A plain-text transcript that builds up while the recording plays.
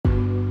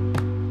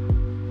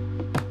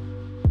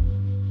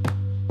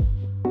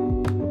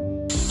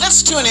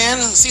let's tune in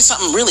and see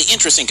something really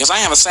interesting, because I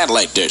have a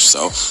satellite dish,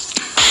 so.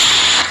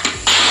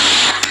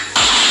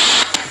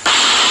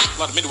 A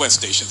lot of Midwest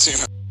stations, you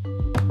know.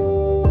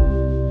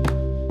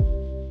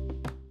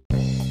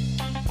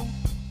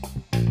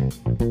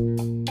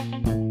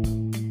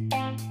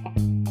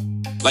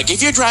 Like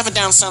if you're driving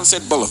down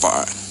Sunset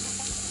Boulevard.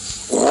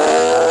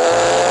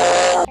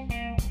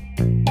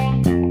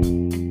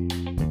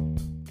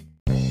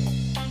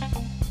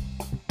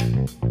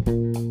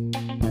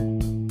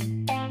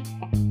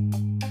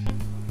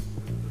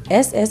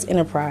 SS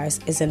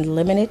Enterprise is a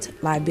limited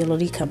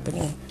liability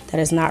company that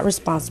is not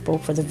responsible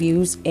for the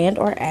views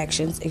and/or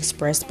actions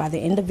expressed by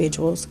the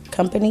individuals,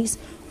 companies,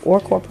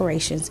 or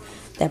corporations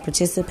that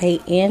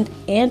participate in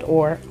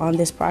and/or on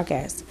this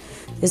podcast.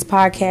 This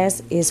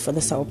podcast is for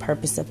the sole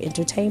purpose of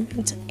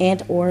entertainment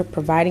and/or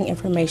providing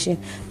information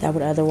that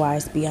would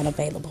otherwise be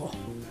unavailable.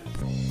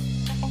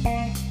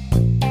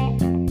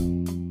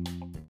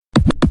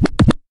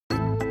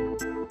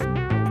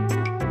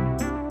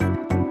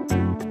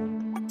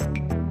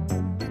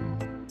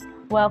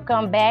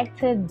 Welcome back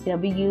to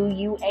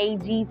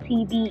Wwyd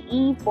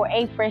TVE for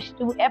a fresh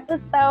new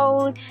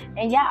episode.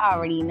 And y'all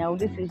already know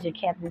this is your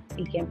captain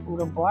speaking,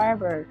 Poodle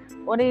Barber.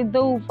 What do you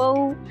do,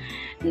 fool?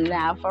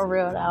 Nah, for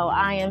real though,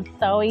 I am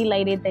so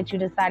elated that you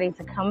decided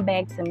to come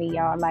back to me,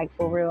 y'all. Like,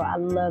 for real, I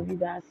love you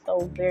guys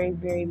so very,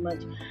 very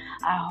much.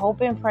 I hope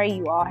and pray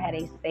you all had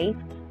a safe,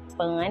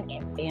 fun,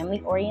 and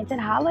family-oriented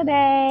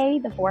holiday.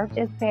 The 4th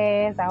just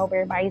passed. I hope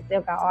everybody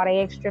still got all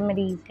their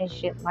extremities and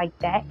shit like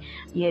that.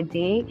 You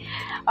dig?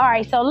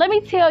 Alright, so let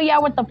me tell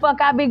y'all what the fuck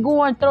I've been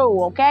going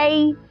through,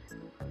 okay?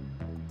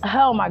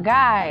 Oh my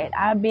God.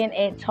 I've been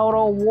at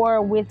total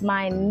war with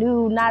my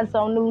new, not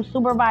so new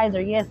supervisor.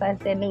 Yes, I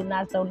said new,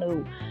 not so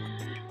new.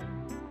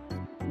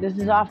 This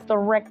is off the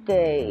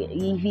record.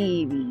 You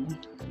feel me?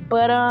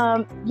 But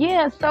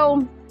yeah,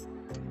 so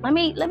let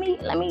me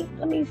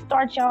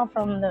start y'all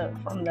from the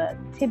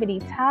tippity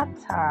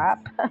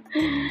top.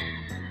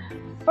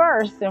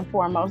 First and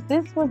foremost,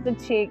 this was the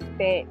chick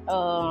that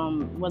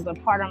was a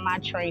part of my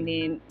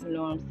training, you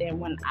know what I'm saying,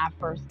 when I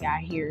first got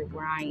here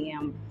where I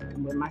am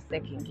with my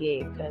second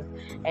gig. Because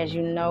as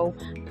you know,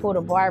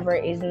 Poodle Barber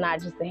is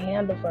not just a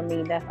handle for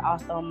me, that's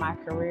also my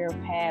career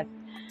path,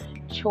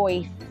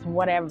 choice,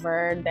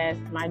 whatever. That's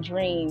my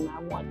dream.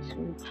 I want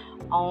to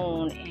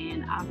own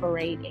and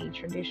operate a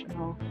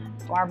traditional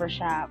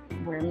barbershop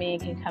where men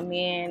can come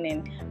in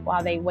and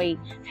while they wait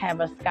have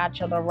a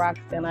scotch on the rocks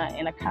and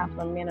a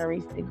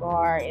complimentary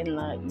cigar in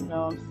the, you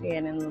know what I'm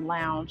saying, in the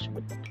lounge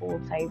with the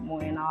pool table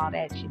and all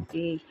that shit.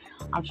 Dig.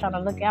 I'm trying to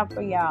look out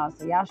for y'all,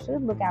 so y'all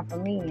should look out for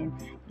me and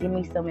give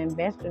me some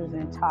investors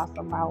and toss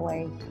them my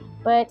way.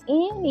 But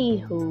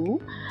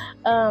anywho,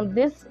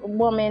 this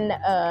woman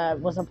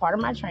was a part of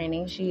my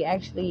training. She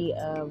actually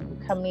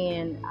would come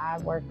in. I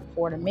worked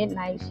 4 to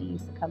midnight. She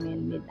used to come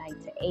in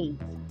midnight to 8.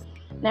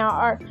 Now,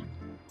 our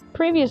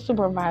previous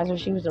supervisor,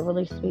 she was a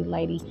really sweet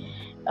lady.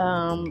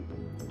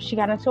 She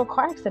got into a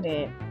car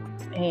accident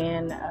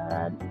and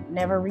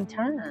never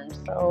returned.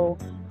 So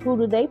who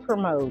do they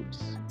promote?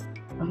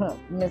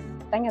 Miss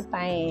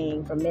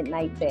Thing from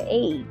midnight to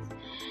 8.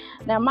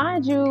 Now,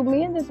 mind you,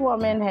 me and this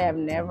woman have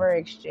never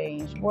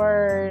exchanged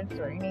words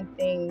or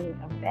anything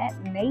of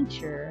that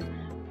nature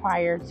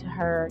prior to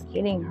her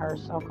getting her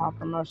so-called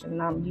promotion.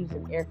 And I'm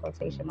using air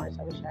quotation marks.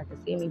 I wish y'all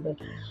could see me, but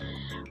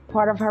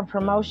part of her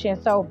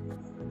promotion. So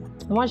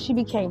once she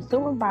became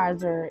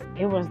supervisor,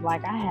 it was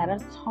like I had a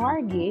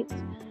target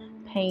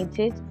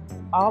painted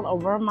all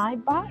over my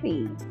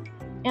body.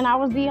 And I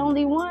was the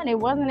only one. It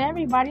wasn't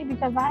everybody,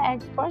 because I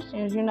asked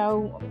questions. You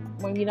know,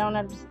 when you don't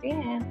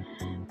understand,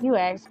 you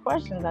ask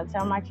questions. I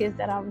tell my kids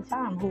that all the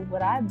time. Who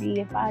would I be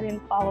if I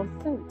didn't follow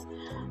suit?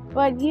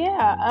 But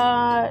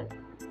yeah,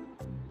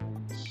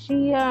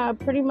 she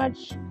pretty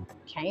much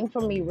came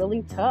for me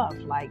really tough.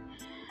 Like,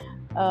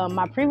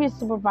 my previous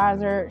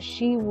supervisor,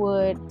 she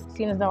would,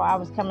 seeing as though I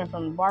was coming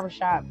from the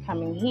barbershop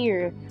coming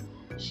here,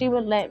 she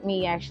would let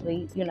me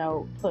actually, you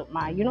know, put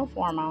my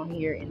uniform on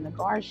here in the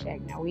guard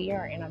shack. Now, we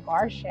are in a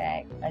guard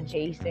shack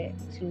adjacent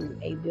to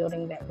a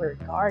building that we're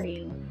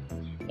guarding.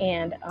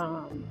 And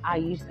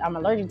I'm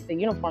allergic to the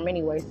uniform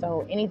anyway,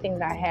 so anything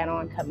that I had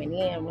on coming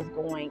in was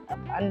going up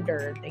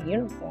under the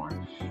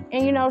uniform.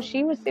 And, you know,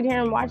 she would sit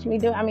here and watch me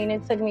do it. I mean,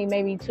 it took me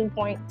maybe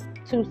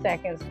 2.2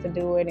 seconds to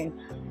do it, and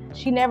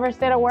she never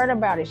said a word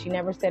about it. She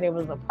never said it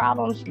was a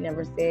problem. She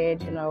never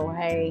said, you know,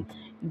 hey,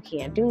 you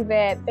can't do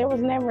that. There was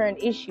never an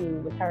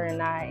issue with her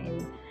and I,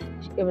 and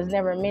it was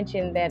never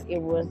mentioned that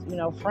it was, you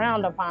know,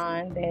 frowned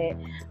upon that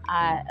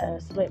I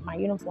slipped my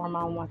uniform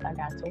on once I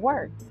got to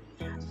work.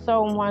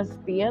 So once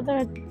the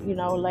other, you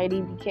know, lady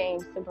became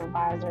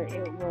supervisor,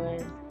 it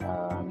was,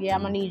 yeah,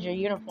 I'm gonna need your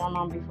uniform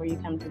on before you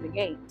come to the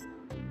gate.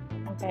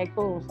 Okay,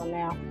 cool. So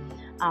now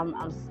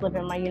I'm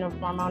slipping my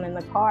uniform on in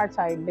the car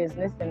type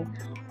business, and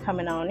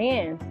coming on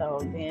in. So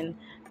then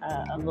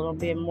a little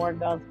bit more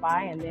goes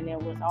by, and then it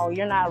was, oh,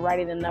 you're not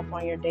writing enough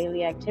on your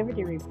daily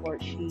activity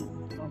report sheet.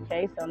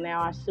 Okay, so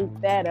now I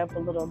souped that up a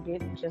little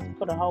bit, just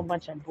put a whole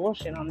bunch of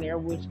bullshit on there,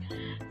 which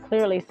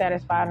clearly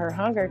satisfied her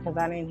hunger because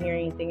I didn't hear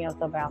anything else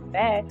about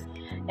that.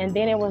 And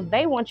then it was,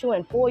 they want you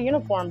in full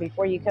uniform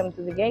before you come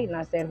through the gate. And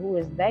I said, who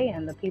is they?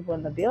 And the people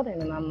in the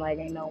building. And I'm like,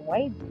 ain't no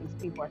way these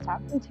people are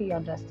talking to your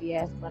dusty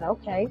ass, but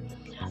okay.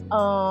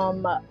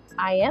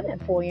 I am in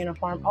full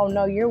uniform. Oh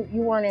no, you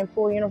weren't in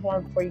full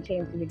uniform before you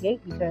came through the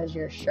gate because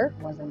your shirt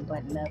wasn't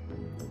buttoned up.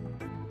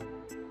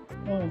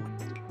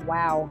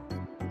 Wow.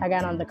 I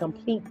got on the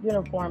complete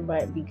uniform,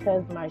 but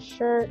because my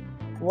shirt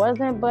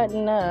wasn't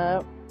buttoned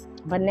up,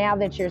 but now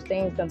that you're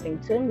saying something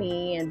to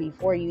me, and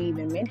before you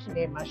even mentioned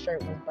it, my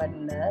shirt was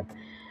buttoned up.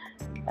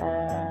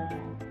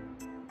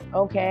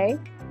 Okay,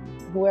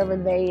 whoever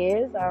they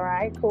is, all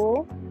right,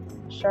 cool.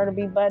 Shirt will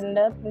be buttoned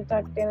up and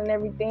tucked in and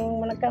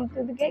everything when I come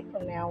through the gate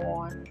from now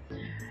on.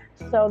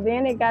 So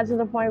then it got to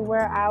the point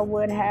where I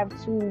would have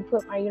to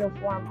put my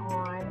uniform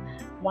on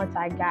once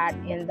I got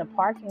in the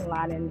parking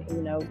lot and,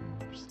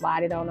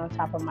 slide it on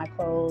top of my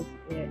clothes,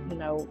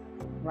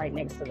 right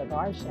next to the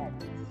guard shack.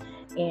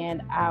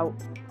 And I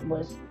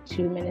was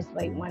 2 minutes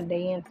late one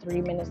day and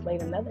 3 minutes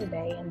late another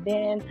day. And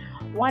then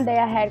one day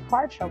I had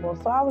car trouble,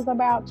 so I was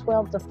about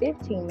 12 to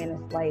 15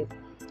 minutes late.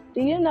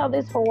 Do you know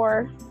this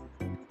whore?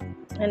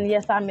 And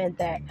yes, I meant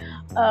that.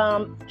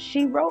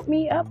 She wrote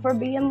me up for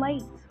being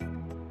late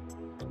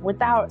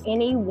without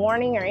any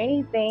warning or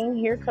anything.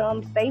 Here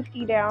comes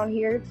safety down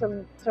here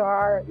to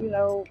our,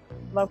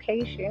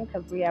 location,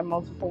 because we have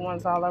multiple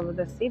ones all over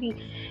the city.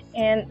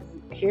 And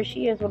here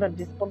she is with a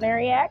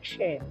disciplinary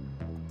action.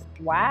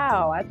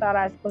 Wow, I thought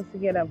I was supposed to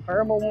get a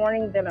verbal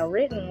warning, then a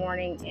written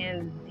warning,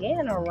 and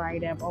then a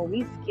write-up. Oh,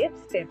 we skip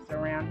steps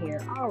around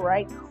here. All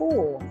right,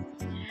 cool.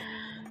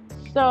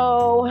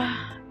 So,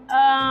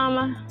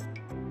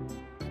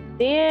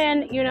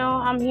 then,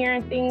 I'm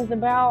hearing things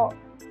about,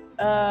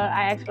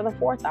 I asked for the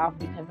 4th off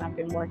because I've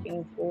been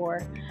working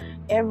for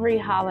every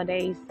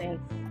holiday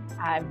since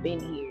I've been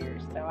here.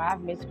 So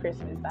I've missed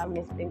Christmas, I've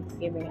missed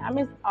Thanksgiving, I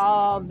missed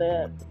all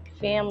the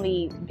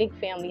big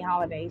family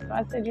holidays. So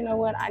I said, you know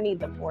what, I need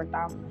the 4th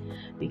off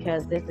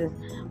because this is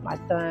my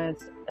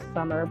son's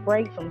summer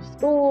break from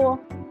school.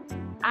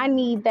 I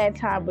need that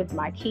time with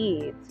my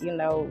kids, and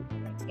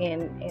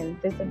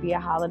this would be a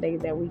holiday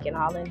that we can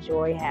all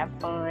enjoy, have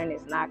fun.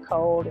 It's not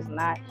cold, it's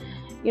not,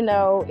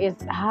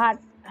 it's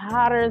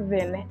hotter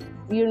than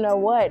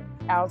what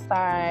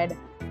outside,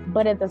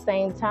 but at the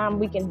same time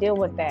we can deal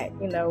with that.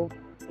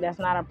 That's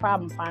not a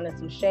problem. Finding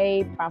some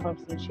shade, prop up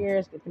some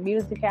chairs, get the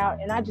music out,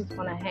 and I just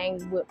want to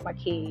hang with my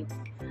kids.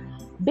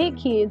 Big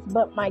kids,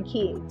 but my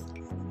kids.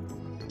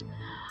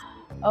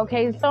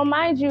 Okay, so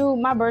mind you,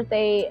 my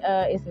birthday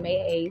is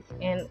May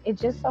 8th, and it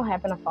just so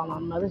happened to fall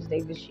on Mother's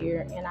Day this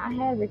year, and I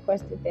had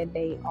requested that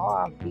day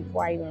off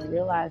before I even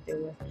realized it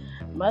was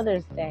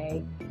Mother's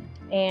Day.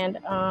 And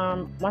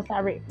once I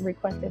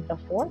requested the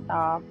 4th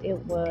off, it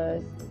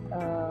was,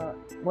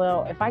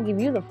 if I give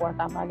you the 4th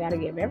off, I got to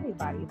give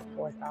everybody the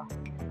 4th off.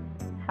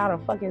 How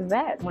the fuck is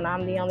that when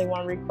I'm the only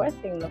one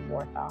requesting the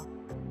 4th off?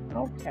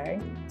 Okay,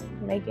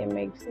 make it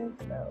make sense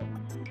though,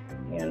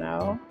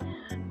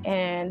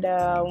 And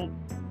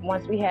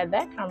once we had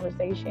that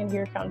conversation,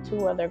 here come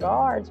 2 other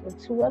guards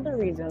with 2 other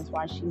reasons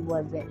why she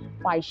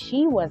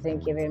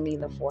wasn't giving me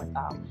the 4th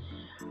off.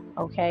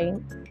 Okay.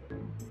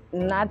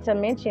 Not to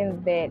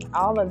mention that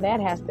all of that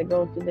has to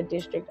go through the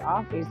district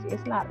office.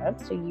 It's not up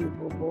to you,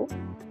 boo-boo.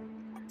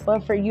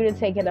 But for you to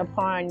take it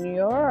upon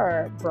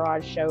your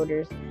broad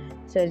shoulders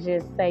to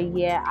just say,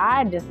 yeah,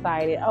 I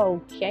decided,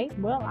 okay,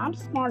 well, I'm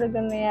smarter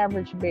than the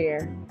average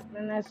bear.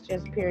 And that's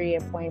just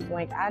period, point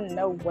blank. I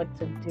know what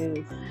to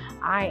do.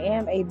 I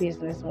am a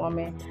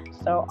businesswoman.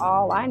 So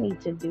all I need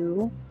to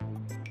do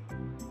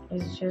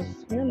is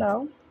just,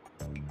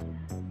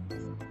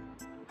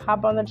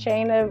 hop on the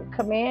chain of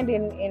command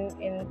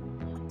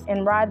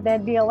and ride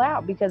that deal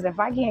out. Because if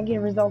I can't get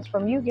results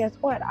from you, guess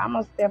what? I'm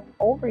going to step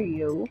over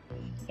you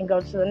and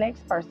go to the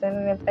next person.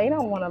 And if they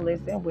don't want to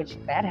listen, which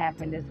that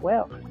happened as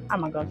well,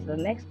 I'm going to go to the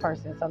next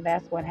person. So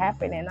that's what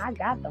happened. And I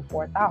got the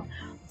 4th off.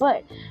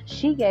 But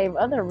she gave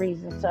other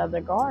reasons to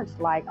other guards,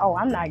 like, oh,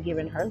 I'm not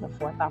giving her the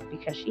 4th off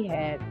because she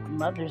had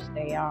Mother's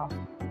Day off.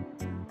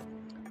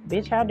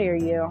 Bitch, how dare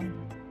you?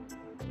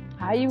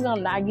 How you gonna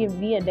not give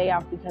me a day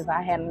off because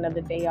I had another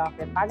day off?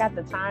 If I got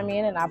the time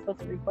in and I put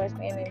the request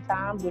in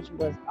time, which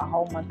was a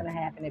whole month and a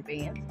half in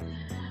advance,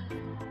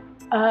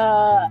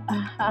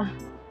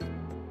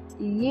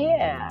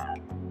 yeah.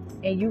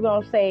 And you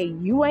gonna say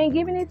you ain't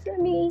giving it to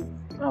me?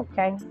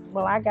 Okay,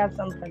 well, I got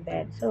something for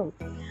that too.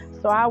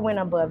 So I went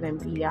above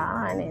and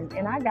beyond,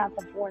 and I got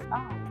the 4th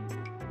off.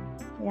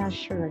 Yeah, I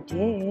sure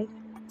did.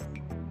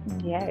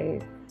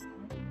 Yes.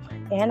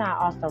 And I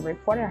also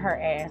reported her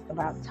ass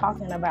about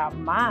talking about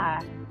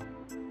my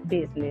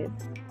business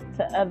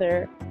to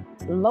other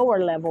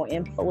lower level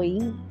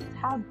employees.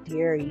 How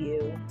dare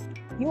you?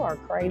 You are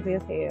crazy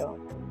as hell.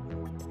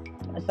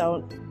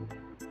 So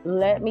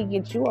let me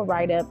get you a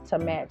write-up to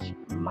match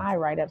my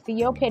write-up. See,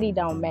 your petty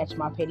don't match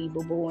my petty,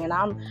 boo-boo, and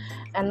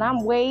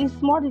I'm way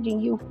smarter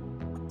than you.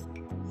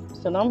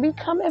 So don't be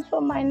coming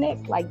for my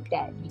neck like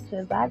that,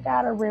 because I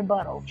got a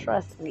rebuttal.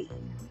 Trust me.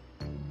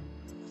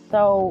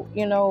 So,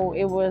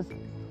 it was,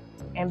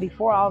 and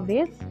before all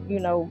this,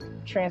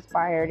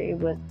 transpired, it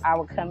was, I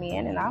would come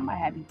in and I'm a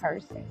happy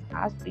person.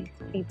 I speak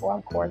to people.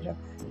 I'm cordial.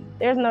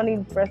 There's no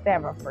need for us to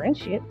have a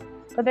friendship,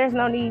 but there's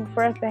no need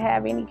for us to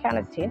have any kind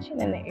of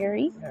tension in the air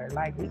either.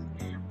 Like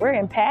we're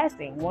in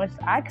passing. Once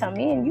I come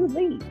in, you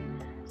leave.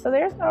 So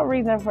there's no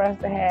reason for us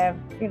to have,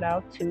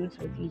 twos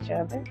with each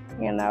other,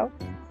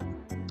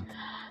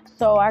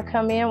 So I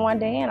come in one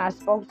day and I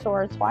spoke to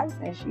her twice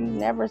and she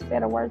never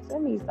said a word to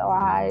me. So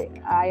I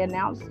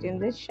announced in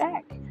this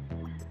shack,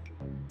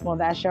 well,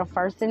 that's your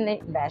first and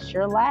that's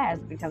your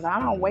last, because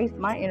I don't waste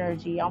my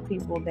energy on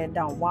people that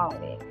don't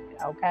want it.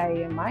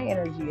 Okay, and my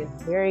energy is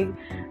very,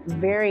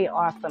 very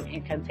awesome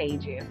and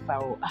contagious.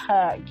 So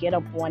get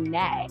up on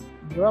that.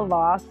 You're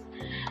lost.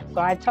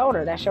 So I told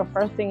her that's your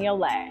first and your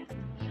last.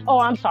 Oh,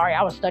 I'm sorry.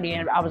 I was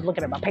studying. I was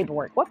looking at my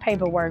paperwork. What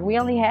paperwork? We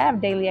only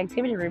have daily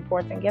activity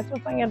reports. And guess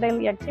what's on your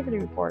daily activity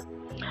report?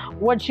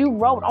 What you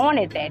wrote on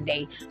it that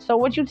day. So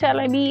what you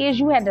telling me is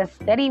you had to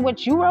study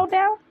what you wrote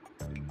down?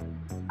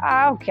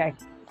 Okay.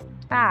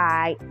 All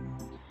right.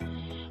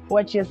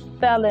 What you're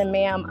selling,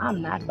 ma'am,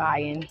 I'm not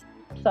buying.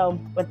 So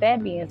with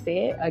that being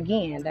said,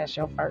 again, that's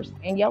your first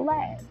and your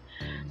last.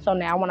 So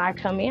now when I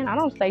come in, I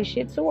don't say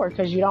shit to her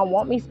because you don't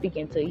want me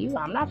speaking to you.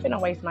 I'm not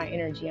finna waste my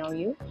energy on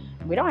you.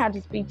 We don't have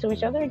to speak to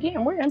each other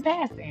again. We're in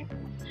passing.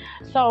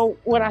 So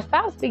when I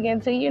stop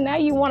speaking to you, now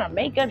you want to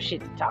make up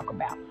shit to talk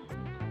about.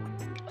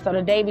 So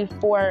the day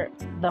before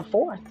the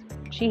 4th,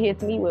 she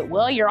hits me with,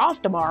 well, you're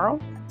off tomorrow.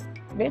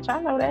 Bitch,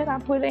 I know that. I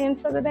put in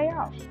for the day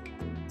off.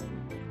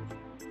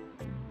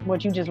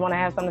 What, you just want to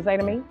have something to say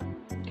to me?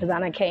 Because I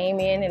done came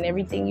in and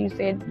everything you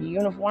said,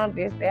 uniform,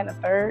 this, that, and the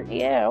third.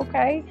 Yeah,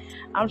 okay.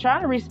 I'm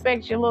trying to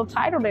respect your little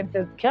title that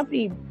the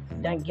company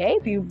done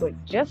gave you, but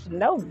just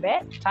know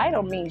that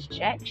title means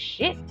jack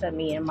shit to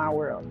me in my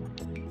world.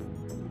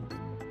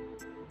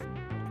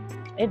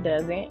 It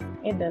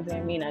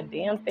doesn't mean a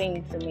damn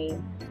thing to me.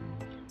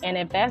 And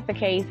if that's the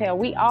case, hell,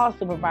 we all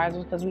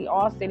supervisors, because we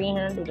all sit in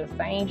here and do the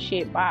same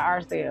shit by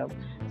ourselves.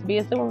 To be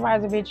a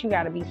supervisor, bitch, you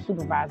got to be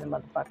supervising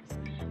motherfuckers.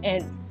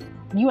 And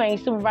you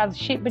ain't supervising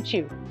shit but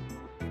you.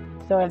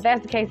 So if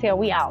that's the case, hell,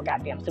 we all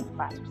goddamn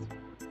supervisors.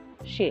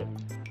 Shit.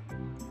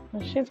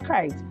 That shit's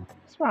crazy.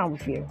 What's wrong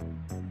with you?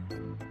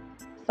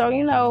 So,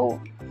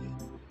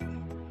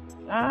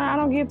 I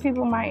don't give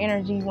people my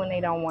energy when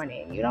they don't want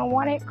it. You don't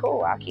want it?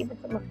 Cool. I'll keep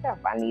it to myself.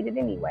 I need it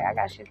anyway. I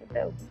got shit to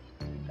do.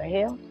 The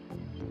hell?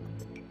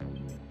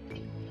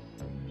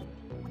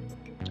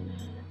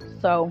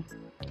 So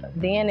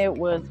then it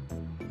was,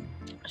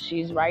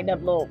 she's writing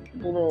up little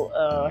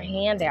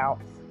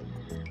handouts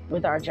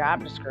with our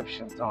job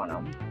descriptions on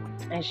them.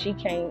 And she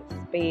can't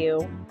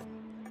spell,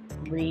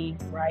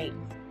 read, write,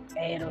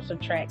 add, or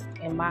subtract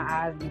in my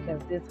eyes,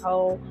 because this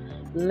whole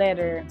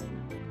letter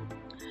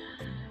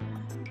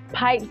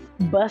pipes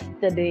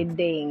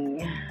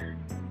busteding.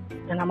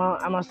 And I'm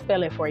gonna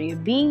spell it for you.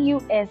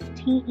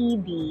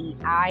 BUSTEDING.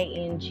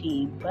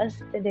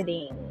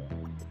 Busteding.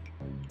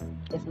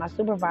 It's my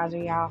supervisor,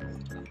 y'all.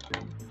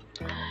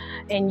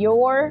 And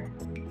your,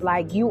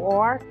 like you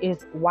are,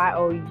 is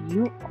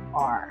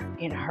YOUR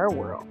in her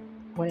world,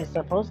 when it's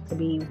supposed to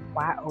be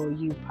YOU'RE.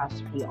 You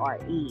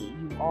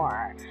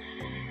are.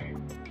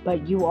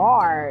 But you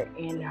are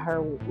in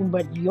her,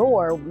 but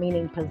your,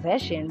 meaning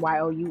possession,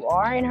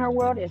 YOUR in her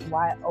world is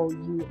YOURE.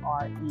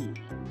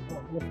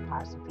 With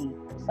apostrophe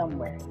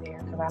somewhere in there,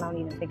 because I don't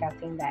even think I've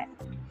seen that.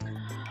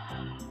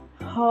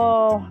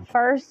 Oh,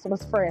 first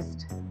was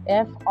Frist.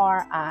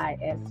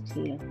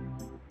 FRIST.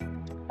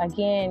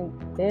 Again,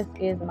 this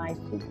is my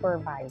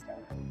supervisor.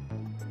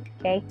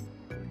 Okay?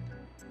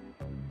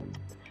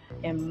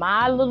 In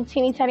my little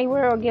teeny tiny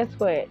world, guess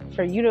what?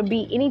 For you to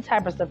be any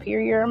type of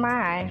superior of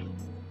mine,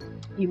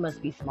 you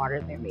must be smarter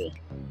than me.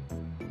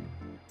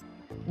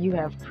 You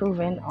have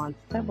proven on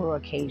several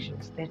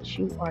occasions that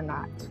you are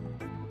not.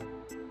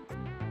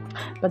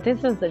 But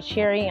this is the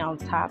cherry on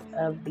top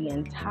of the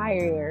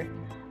entire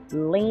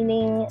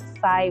leaning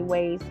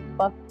sideways,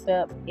 fucked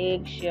up,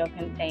 eggshell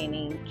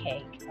containing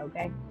cake,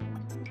 okay?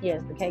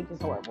 Yes, the cake is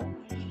horrible.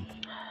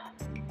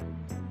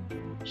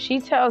 She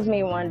tells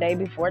me one day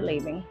before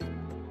leaving,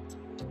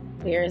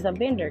 there is a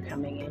vendor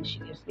coming in. She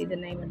gives me the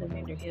name of the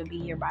vendor. He'll be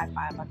here by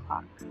 5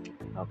 o'clock.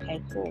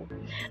 Okay, cool.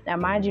 Now,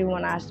 mind you,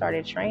 when I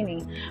started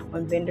training,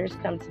 when vendors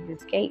come to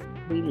this gate,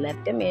 we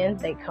let them in.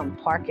 They come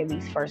park in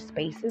these first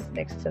spaces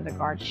next to the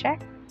guard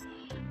shack.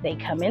 They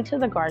come into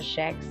the guard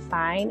shack,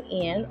 sign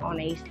in on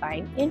a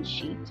sign-in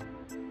sheet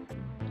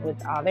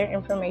with all their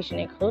information,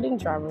 including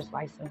driver's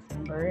license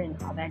number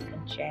and all that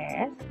good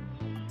jazz.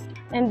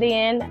 And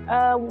then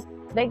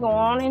they go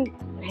on and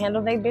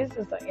handle their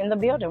business in the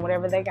building,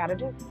 whatever they got to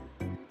do.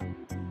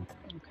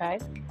 Okay?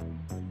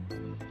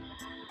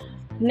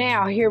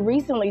 Now, here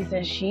recently,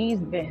 since she's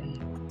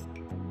been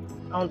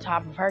on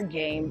top of her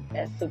game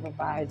as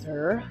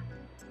supervisor,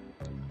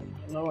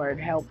 Lord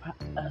help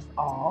us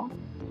all,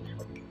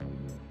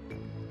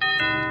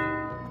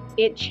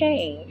 it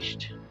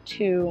changed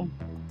to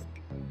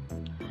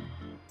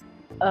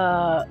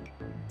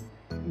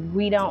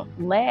we don't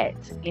let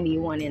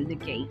anyone in the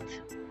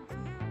gate.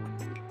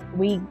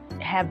 We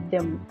have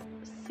them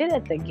sit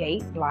at the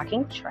gate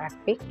blocking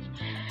traffic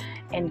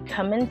and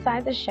come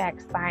inside the shack,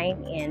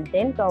 sign in,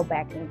 then go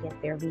back and get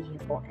their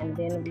vehicle, and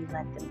then we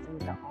let them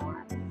do the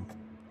arms.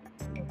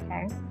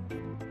 Okay?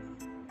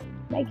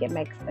 Make it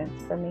make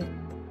sense for me.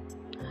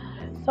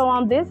 So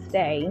on this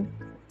day,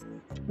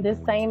 this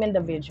same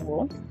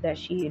individual that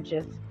she had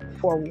just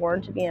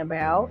forewarned me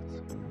about,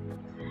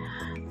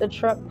 the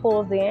truck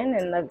pulls in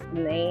and the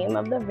name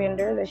of the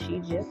vendor that she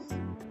just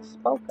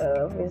spoke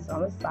of is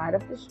on the side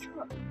of this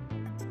truck.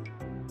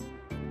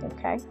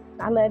 Okay,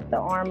 I let the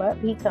arm up.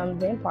 He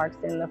comes in, parks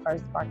in the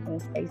first parking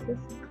spaces.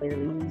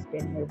 Clearly, he's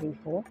been here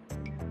before.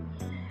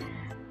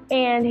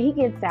 And he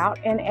gets out,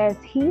 and as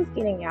he's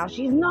getting out,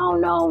 she's,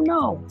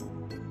 no.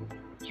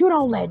 You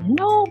don't let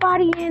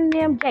nobody in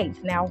them gates.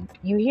 Now,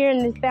 you hearing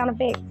this sound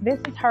effect?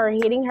 This is her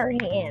hitting her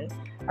hand,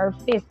 her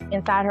fist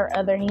inside her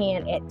other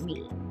hand at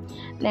me.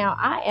 Now,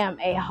 I am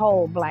a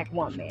whole black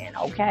woman,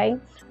 okay?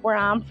 Where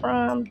I'm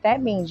from,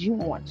 that means you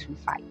want to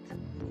fight.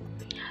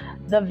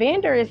 The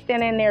vendor is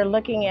standing there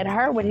looking at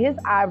her with his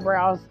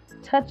eyebrows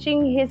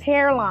touching his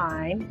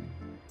hairline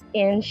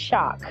in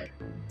shock,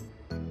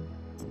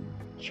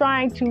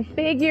 trying to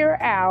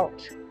figure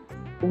out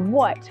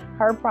what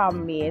her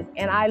problem is.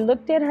 And I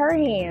looked at her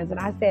hands and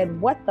I said,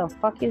 what the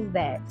fuck is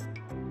that?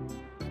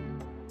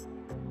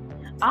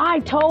 I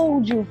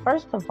told you,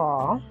 first of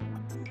all,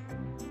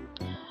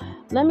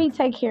 let me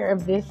take care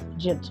of this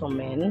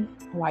gentleman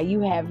while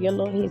you have your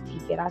little his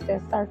ticket. I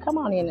said, sir, come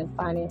on in and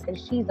sign in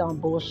because she's on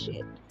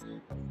bullshit.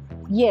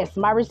 Yes,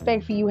 my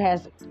respect for you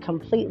has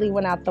completely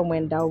went out the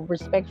window.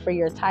 Respect for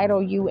your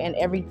title, you, and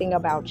everything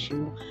about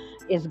you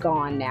is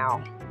gone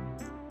now.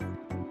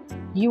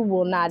 You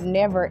will not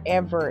never,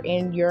 ever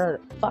in your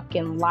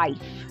fucking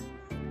life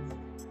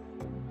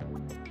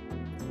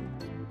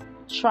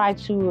try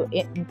to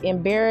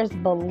embarrass,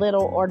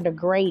 belittle, or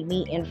degrade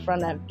me in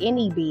front of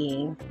any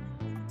being,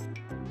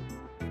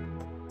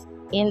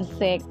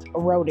 insect,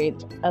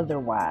 rodent,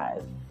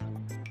 otherwise.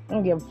 I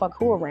don't give a fuck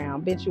who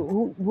around, bitch.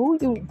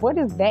 What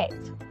is that?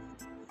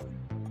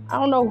 I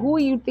don't know who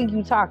you think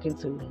you talking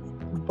to,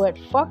 but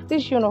fuck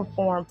this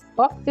uniform,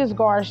 fuck this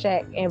guard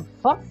shack, and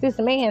fuck this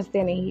man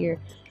standing here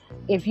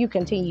if you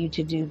continue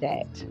to do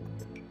that.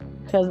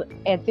 Because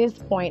at this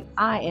point,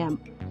 I am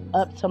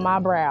up to my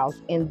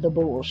brows in the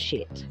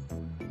bullshit.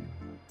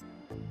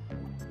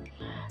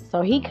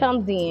 So he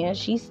comes in,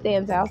 she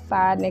stands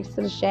outside next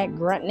to the shack,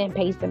 grunting and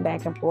pacing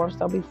back and forth.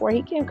 So before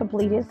he can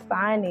complete his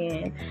sign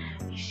in,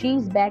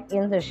 she's back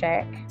in the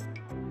shack,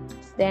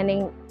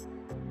 standing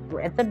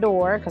at the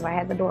door, because I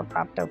had the door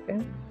propped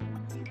open.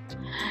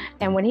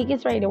 And when he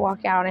gets ready to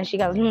walk out and she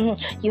goes,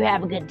 you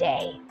have a good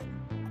day,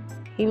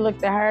 he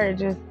looked at her and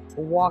just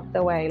walked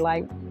away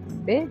like,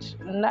 bitch,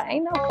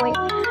 ain't no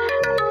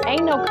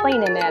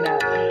cleaning that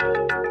up.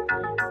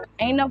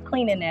 Ain't no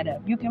cleaning that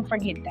up. You can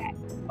forget that,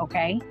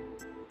 okay?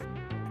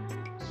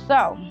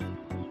 So,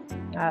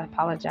 I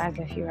apologize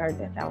if you heard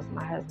that. That was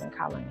my husband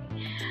calling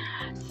me.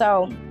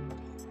 So,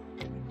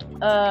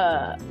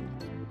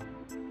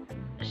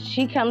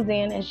 she comes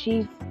in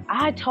and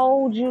I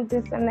told you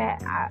this and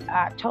that.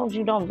 I told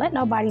you don't let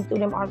nobody through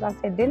them arms. I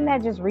said, didn't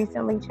that just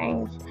recently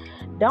change?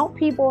 Don't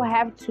people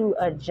have to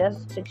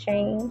adjust to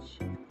change?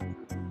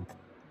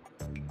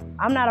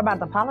 I'm not about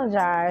to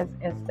apologize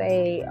and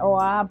say, oh,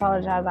 I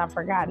apologize, I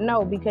forgot.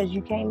 No, because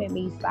you came at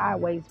me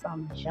sideways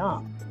from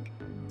jump.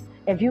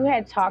 If you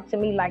had talked to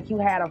me like you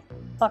had a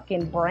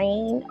fucking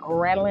brain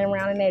rattling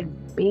around in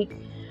that big,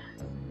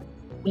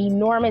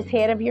 enormous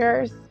head of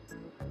yours,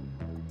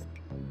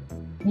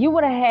 you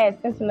would have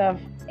had sense enough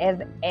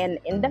as an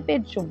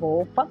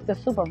individual, fuck the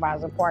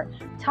supervisor part,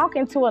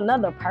 talking to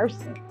another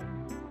person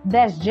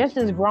that's just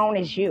as grown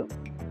as you,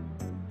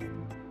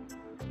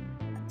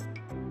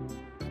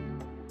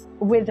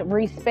 with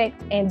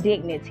respect and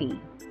dignity.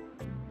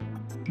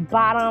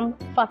 Bottom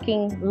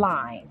fucking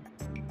line.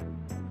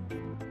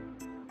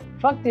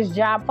 Fuck this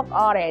job, fuck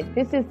all that.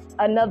 This is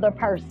another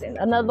person,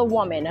 another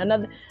woman,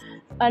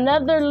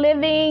 another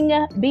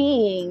living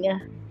being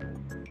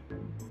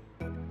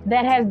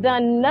that has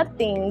done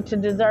nothing to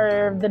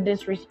deserve the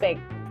disrespect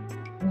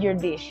you're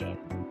dishing.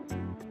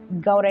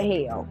 Go to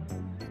hell.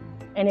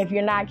 And if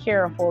you're not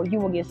careful, you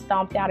will get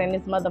stomped out in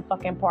this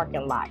motherfucking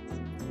parking lot.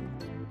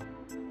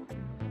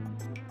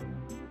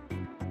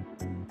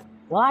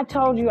 Well, I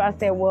told you, I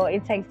said, well,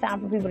 it takes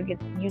time for people to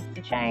get used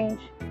to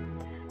change.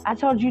 I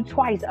told you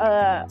twice.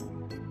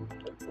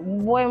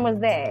 When was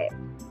that?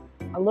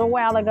 A little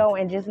while ago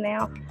and just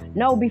now?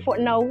 No,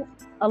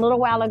 a little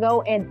while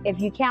ago. And if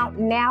you count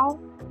now,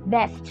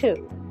 that's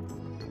 2.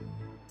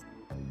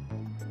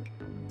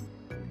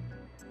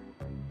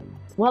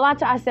 Well,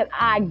 I said,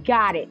 I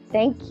got it.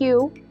 Thank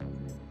you.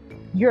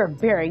 You're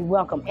very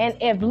welcome. And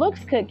if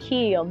looks could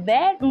kill,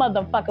 that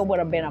motherfucker would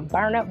have been a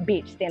burn-up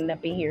bitch standing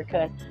up in here,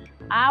 because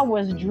I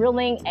was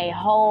drilling a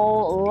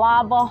whole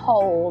lava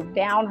hole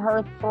down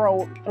her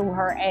throat through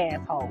her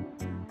asshole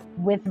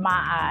with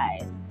my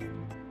eyes.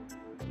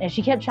 And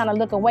she kept trying to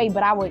look away,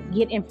 but I would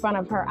get in front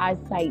of her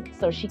eyesight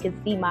so she could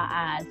see my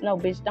eyes. No,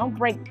 bitch, don't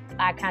break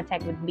eye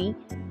contact with me.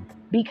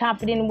 Be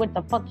confident in what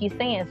the fuck you're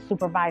saying,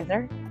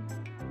 supervisor.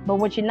 But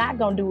what you're not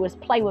gonna do is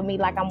play with me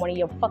like I'm one of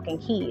your fucking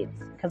kids,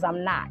 because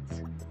I'm not.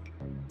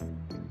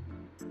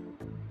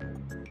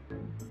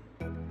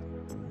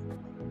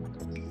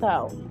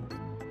 So,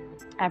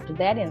 after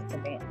that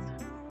incident,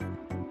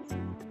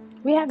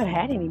 we haven't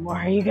had any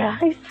more, you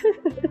guys.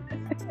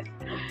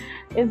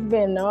 It's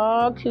been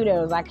all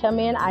kudos. I come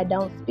in, I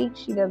don't speak,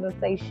 she doesn't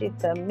say shit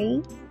to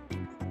me.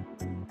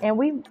 And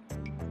we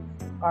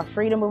are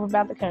free to move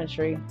about the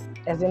country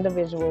as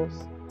individuals.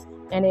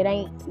 And it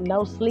ain't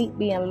no sleep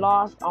being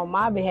lost on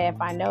my behalf,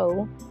 I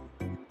know.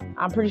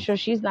 I'm pretty sure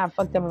she's not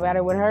fucked up about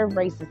it with her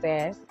racist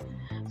ass.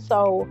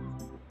 So,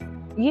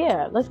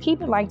 yeah, let's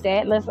keep it like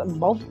that. Let's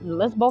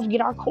both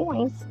get our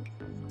coins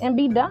and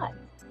be done.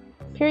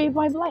 Period,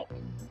 point blank.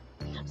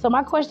 So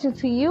my question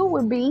to you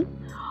would be,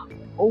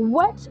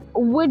 what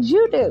would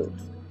you do?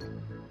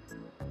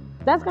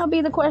 That's going to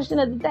be the question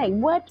of the day.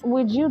 What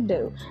would you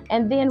do?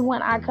 And then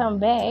when I come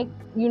back,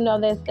 you know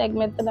that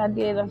segment that I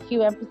did a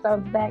few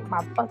episodes back,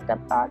 my fucked up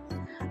thoughts,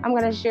 I'm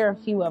going to share a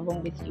few of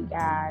them with you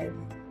guys.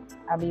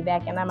 I'll be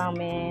back in a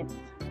moment.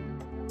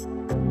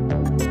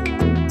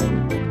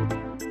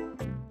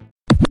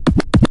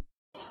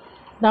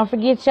 Don't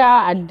forget, y'all,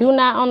 I do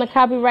not own the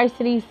copyrights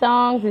to these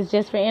songs. It's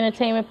just for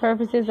entertainment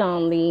purposes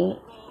only.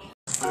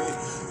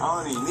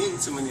 I don't even need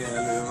too many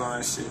ad-libs on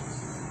that shit.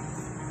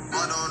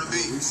 What on the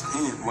beat?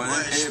 Everything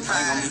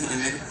gonna be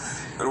hitting, nigga.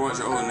 Better watch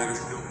your old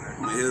niggas.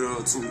 I'ma hit it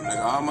up too,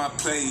 nigga. All my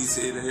plays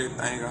hit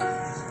everything, nigga.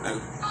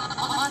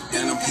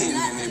 And I'm hitting in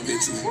that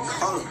bitch, nigga.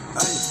 Hold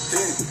up,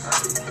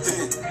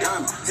 hit,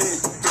 diamond, hit,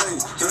 play,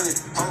 hit,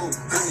 hold,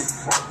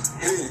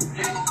 hit,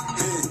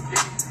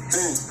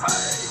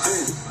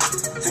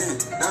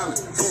 diamond,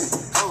 hit,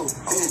 hold,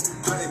 hit,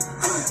 play,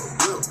 hit,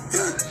 look,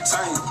 hit,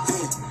 chain,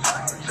 hit.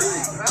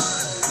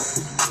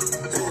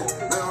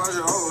 Better watch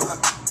your whole eye,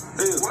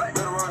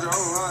 better watch your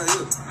whole eye,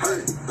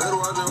 better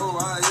watch your whole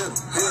eye,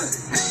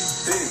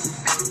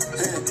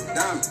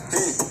 diamond,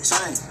 hit,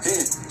 chain,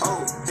 hit,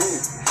 hold,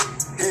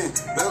 hit,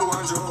 better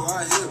watch your whole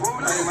eye,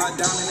 hey, my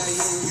diamond that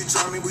hitting, you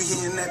try me, we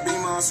hitting that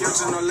beam, I'm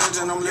switching, no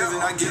legend, I'm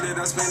living, I get it,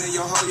 I spend it,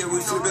 your hoe, yeah, we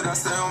flip it, I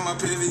stay on my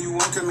pivot, you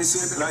won't cut me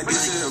slip it, like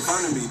this shit in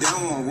front of me, they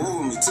don't want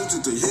war with me,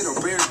 2, 2, 3, hit up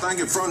everything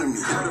in front of me,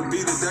 that'll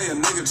be the day a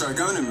nigga try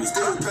gunning me,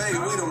 still paid,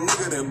 we them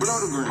nigga that blow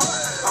the green,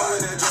 I'm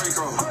with that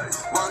Draco,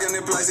 walking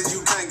in places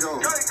you can't go,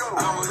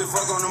 I only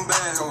fuck on them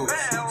bad hoes,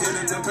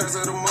 hitting them past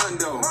of the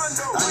Mundo, I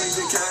need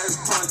the cash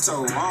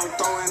pronto, I don't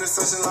throw in a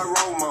session like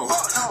Romo,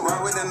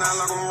 ride with the 9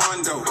 like I'm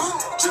Rondo,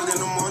 jug in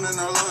the morning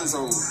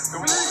Alonzo,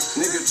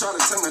 nigga try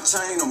to take my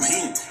chain, I'm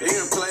hit,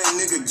 ain't play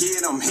nigga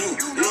get, I'm hit,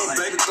 little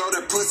baby throw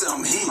that pussy,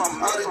 I'm hit,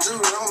 all the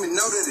jewelry on me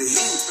know that it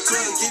hit,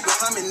 couldn't keep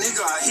behind me,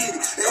 nigga, I hit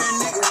it, every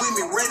nigga with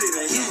me ready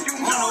to hit,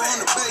 mono on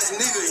the base,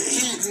 nigga, it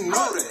hit, you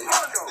know that,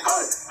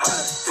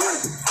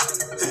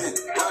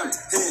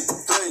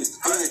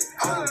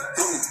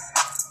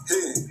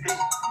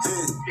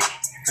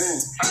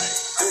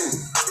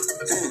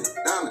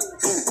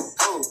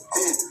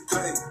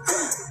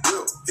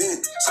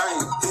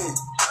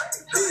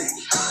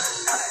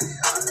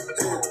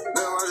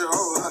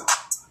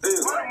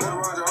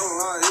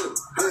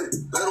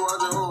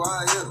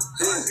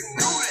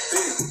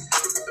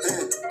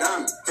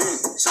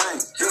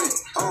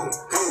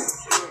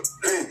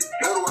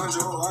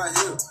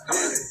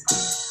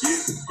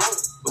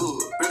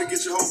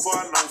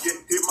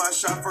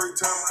 shot first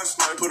time I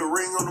snipe. Put a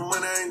ring on the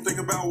money, I ain't think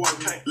about what.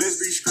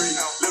 Let's be straight.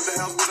 Left the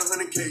house with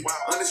 100K.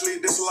 Honestly,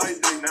 this a light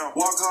day. Now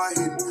walk hard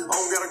hit. I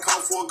don't gotta call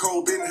for a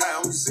cold been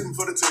high. I'm sitting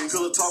for the tank.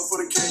 Till I talk for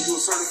the cat. You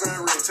a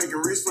certified rat. Take a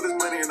risk for this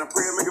money and I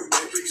pray I make a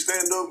bet.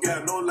 Stand up,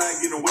 got no lie.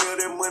 Get away with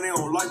that money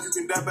on life. You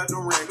can die by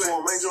them racks.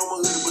 I'm angel on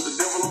my hood, but the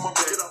devil on my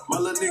back. My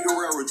little nigga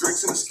ride with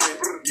drinks in the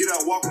scat. Get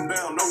out, walk him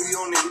down. Know he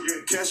on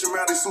it. Cash him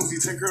out as soon as he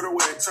take her to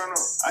whack. Turn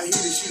up. I hit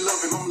it, she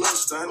loving. I'm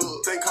lust on.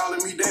 They calling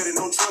me daddy,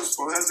 no trust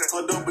fund.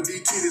 Her double D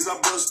titties, I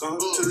bust on.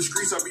 To the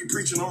streets, I be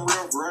preaching on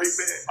real right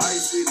back.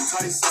 Ice City,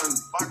 Tyson,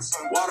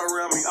 water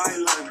around me,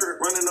 island.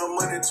 Running up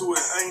money to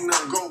it, ain't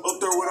nothing. Go up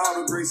there with all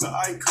the grace, an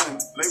icon.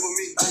 Label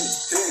me,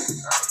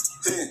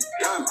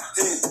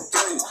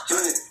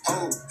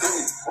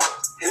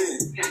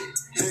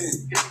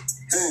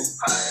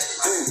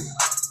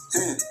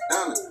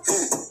 diamond,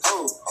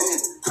 hold, diamond, hold,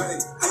 play,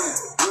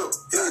 look,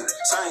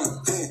 chain,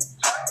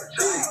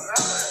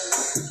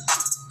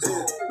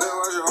 better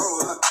watch your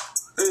whole eye,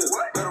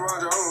 better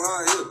watch your whole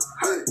eye,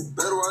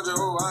 better watch your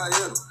whole eye,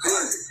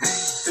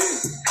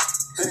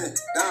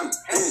 diamond,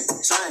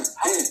 chain,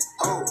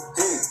 hold,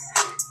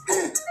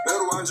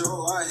 better watch your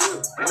whole eye,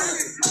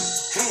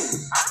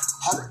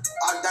 all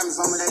the diamonds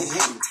on me, they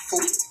hit me,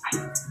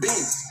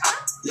 Benz,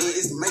 yeah,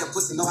 it's made of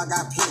pussy, know I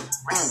got plenty,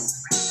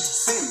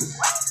 send me,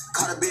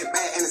 caught a bit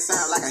bad and it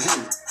sound like a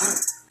Henry,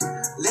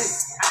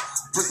 listen,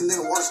 pussy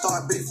nigga wanna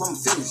start big from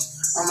finish,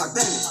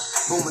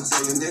 Boom, I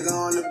tell you, nigga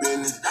on the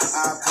business.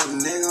 I put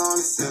a nigga on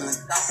the ceiling.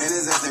 And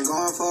his ass ain't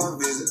going for a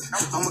visit.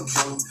 I'ma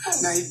kill him.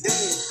 Now he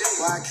dead.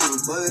 Why I keep a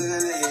bullet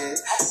in the head?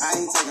 I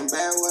ain't taking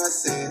back what I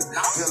said.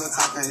 Pillow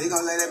talking, he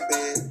gon' lay that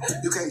bed.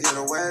 You can't get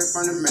away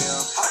from the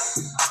mail.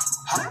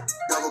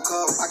 Double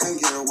cup, I can't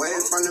get away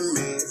from the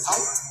meds.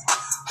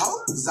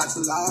 Such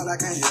a loud, I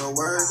can't hear a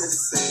word that you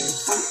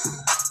say.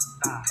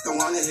 Don't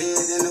want to hear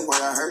it in the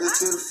word, I heard it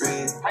to the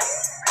fed.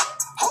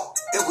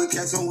 If we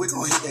catch him, we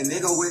gon' hit that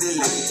nigga with his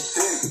leg.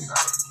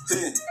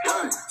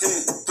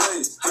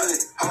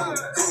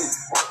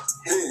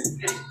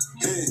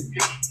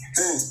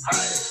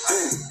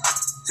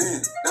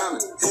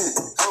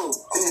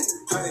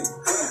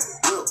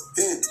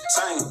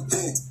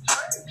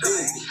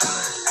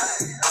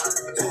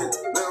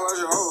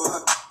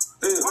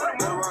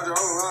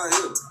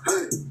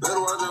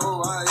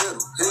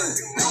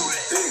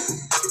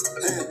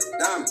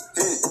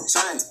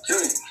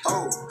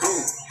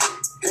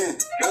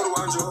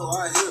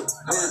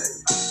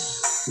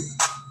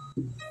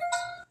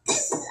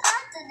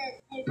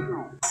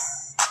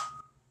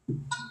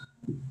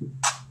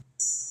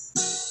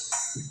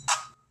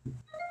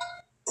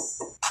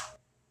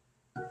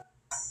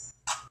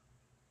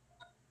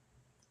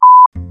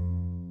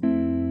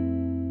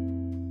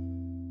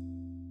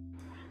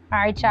 All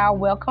right, y'all,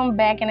 welcome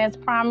back. And as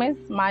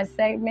promised, my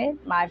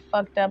segment, my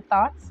fucked up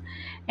thoughts.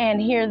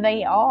 And here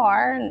they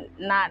are,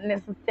 not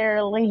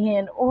necessarily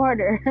in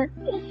order.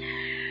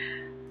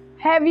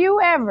 Have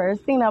you ever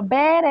seen a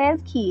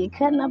badass kid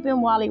cutting up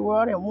in Wally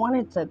World and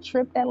wanted to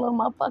trip that little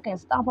motherfucker and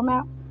stomp him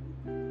out?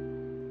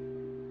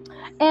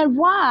 And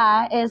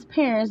why, as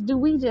parents, do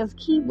we just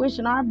keep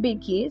wishing our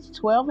big kids,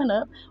 12 and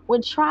up,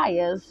 would try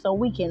us so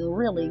we can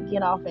really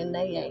get off in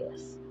their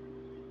ass?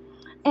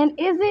 And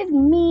is it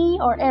me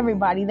or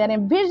everybody that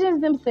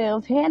envisions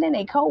themselves handing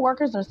a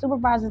co-worker's or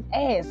supervisor's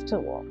ass to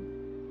them?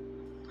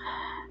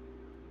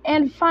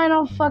 And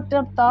final fucked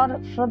up thought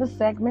for the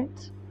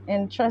segment,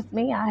 and trust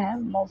me, I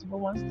have multiple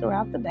ones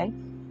throughout the day.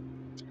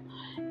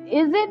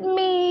 Is it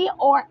me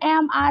or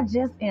am I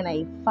just in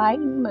a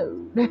fighting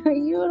mood?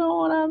 You know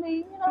what I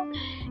mean? You know,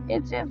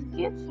 it just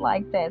gets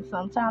like that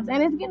sometimes,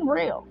 and it's getting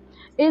real.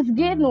 It's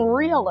getting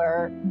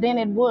realer than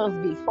it was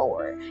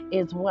before,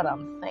 is what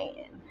I'm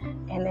saying.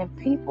 And if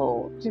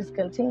people just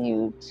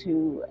continue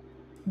to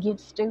get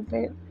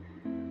stupid,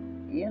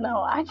 you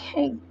know, I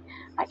can't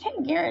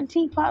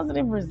guarantee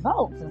positive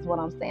results, is what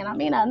I'm saying. I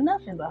mean,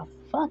 enough is a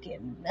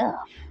fucking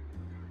enough.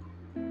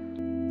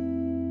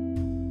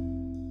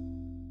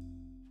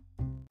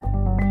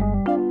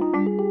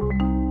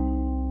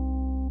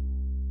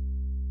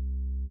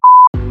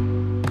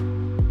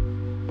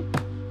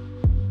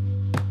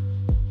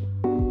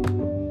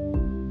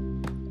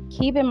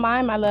 Keep in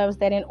mind, my loves,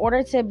 that in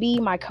order to be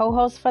my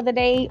co-host for the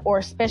day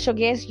or special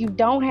guest, you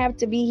don't have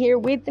to be here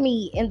with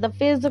me in the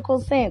physical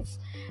sense,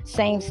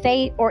 same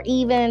state, or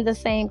even the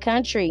same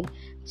country.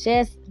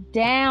 Just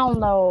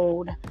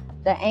download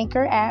the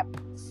Anchor app.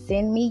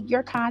 Send me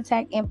your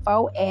contact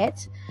info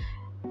at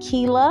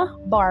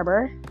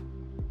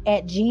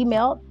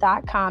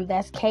KeilaBarber@gmail.com.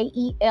 That's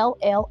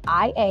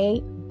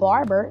KELLIA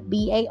Barber,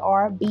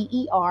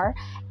 BARBER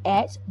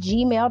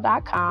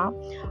 @gmail.com.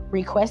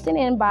 Request an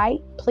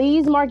invite.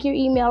 Please mark your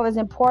email as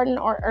important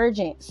or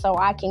urgent so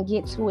I can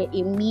get to it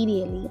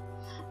immediately.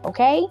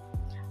 Okay?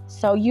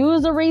 So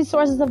use the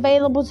resources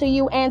available to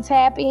you and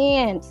tap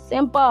in.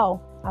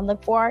 Simple. I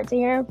look forward to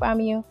hearing from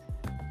you.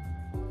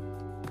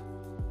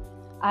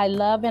 I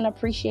love and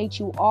appreciate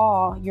you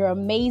all. You're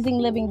amazing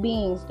living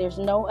beings. There's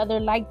no other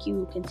like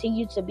you.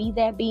 Continue to be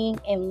that being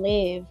and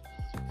live.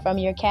 From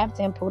your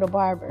captain, Puda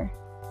Barber.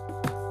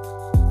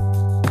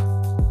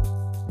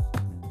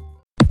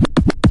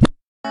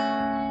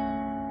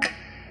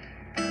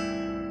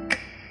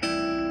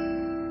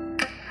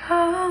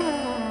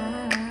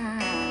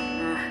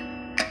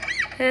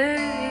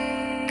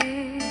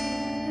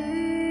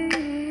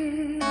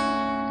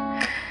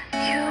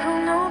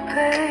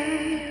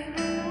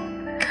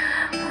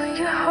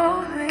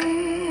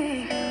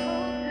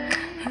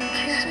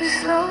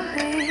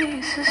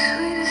 It's the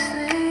sweetest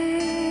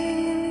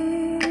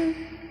thing,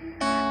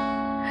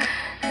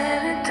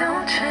 and it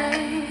don't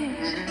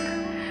change.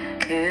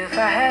 If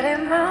I had it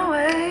my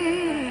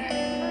way,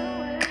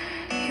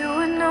 you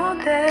would know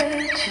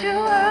that you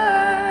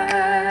are.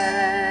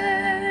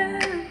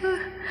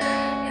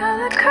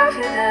 You're the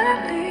coffee that I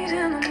need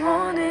in the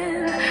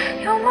morning.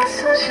 You're my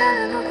sunshine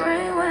in the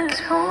rain when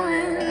it's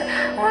pouring.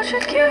 Won't you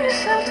give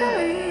yourself to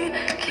me?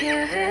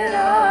 Give it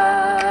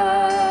all.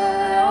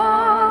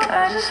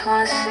 I just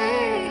wanna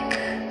see.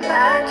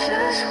 I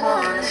just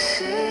wanna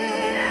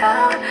see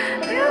how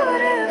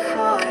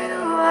beautiful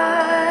you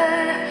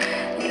are.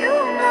 You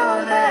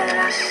know that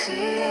I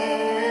see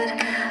it.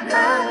 I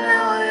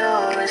know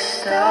you're a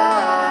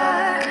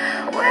star.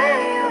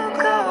 Where you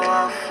go,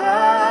 I'll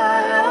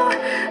follow,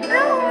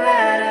 no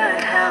matter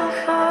how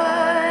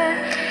far.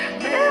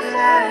 If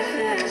life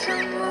is a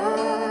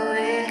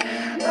movie,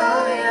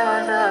 oh,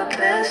 you're the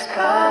best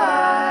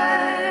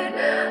part.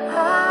 Oh,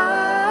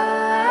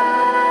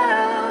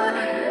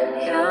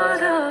 you're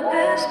the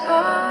best.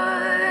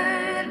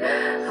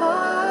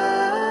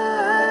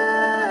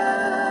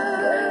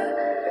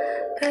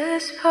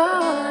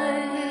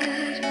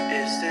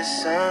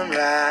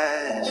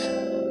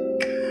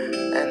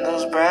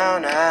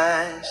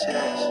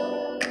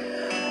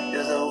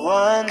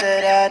 one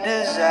that I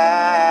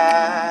desire.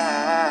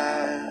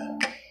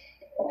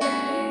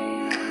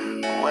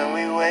 When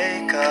we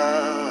wake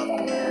up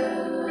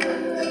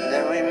and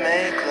then we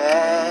make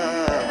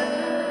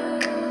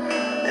love,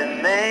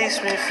 it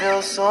makes me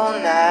feel so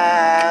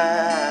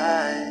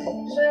nice.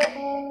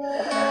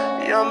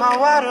 You're my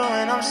water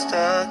when I'm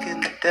stuck in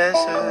the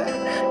desert.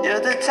 You're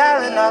the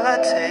Tylenol I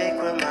take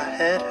when my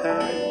head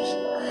hurts.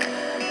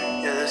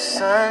 You're the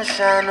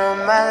sunshine of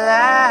my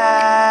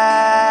life.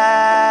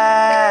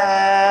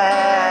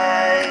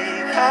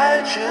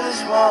 I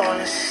just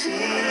wanna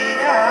see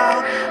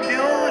how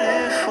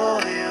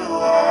beautiful you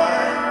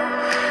are.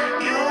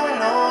 You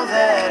know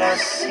that I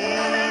see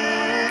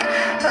it.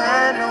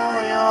 I know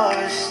you're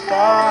a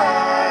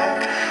star.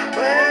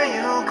 Where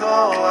you go,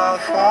 I'll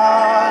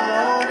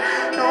follow,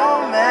 no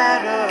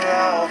matter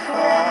how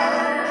far.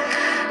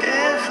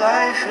 If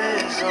life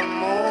is a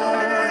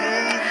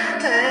movie,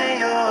 then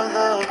you're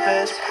the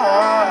best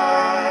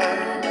part.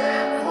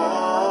 Oh,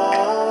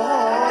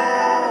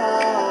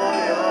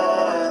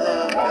 you're the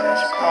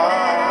best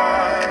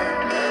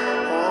part.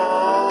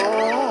 Oh,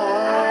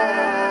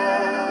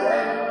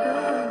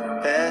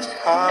 best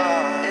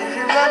part. If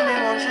you love me,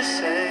 won't you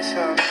say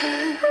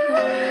something?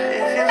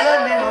 If you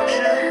love me, won't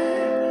you?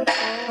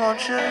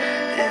 Won't you?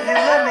 If you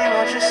love me,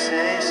 won't you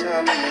say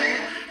something?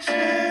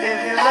 If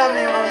you love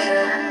me, won't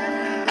you?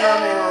 Love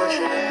me, won't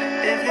you?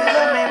 If you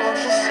love me, won't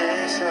you say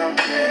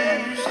something?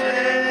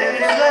 If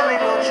you love me,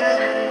 won't you?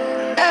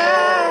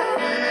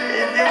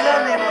 If you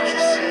love me, won't you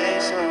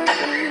say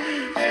something?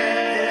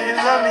 If you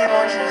love me,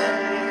 won't you?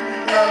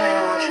 Love me,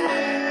 won't you?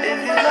 If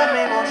you love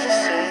me, won't you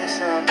say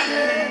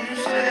something?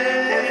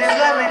 If you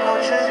love me,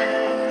 won't you?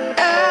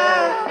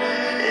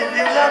 If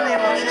you love me,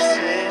 won't you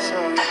say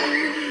something?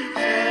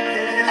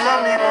 If you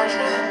love me, won't you?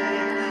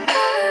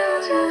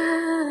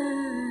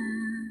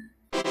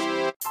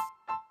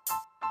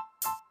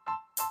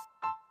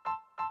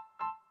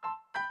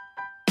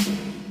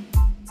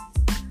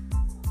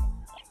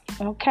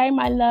 Okay,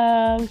 my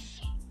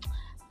loves,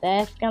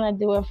 that's gonna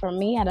do it for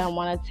me. I don't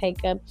want to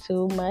take up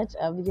too much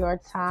of your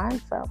time,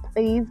 so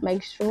please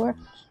make sure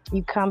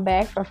you come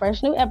back for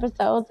fresh new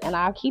episodes, and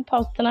I'll keep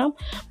posting them.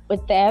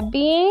 With that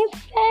being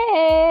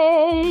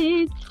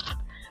said,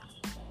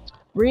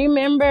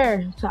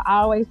 remember to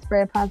always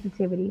spread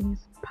positivity.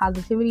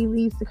 Positivity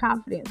leads to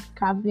confidence.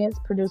 Confidence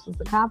produces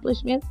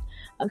accomplishments.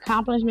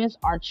 Accomplishments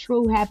are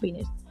true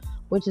happiness,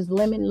 which is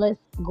limitless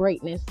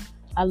greatness.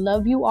 I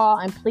love you all,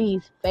 and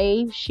please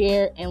fave,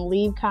 share, and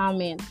leave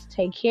comments.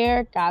 Take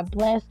care. God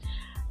bless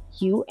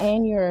you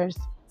and yours.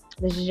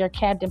 This is your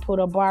Captain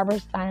Poodle Barber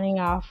signing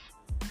off.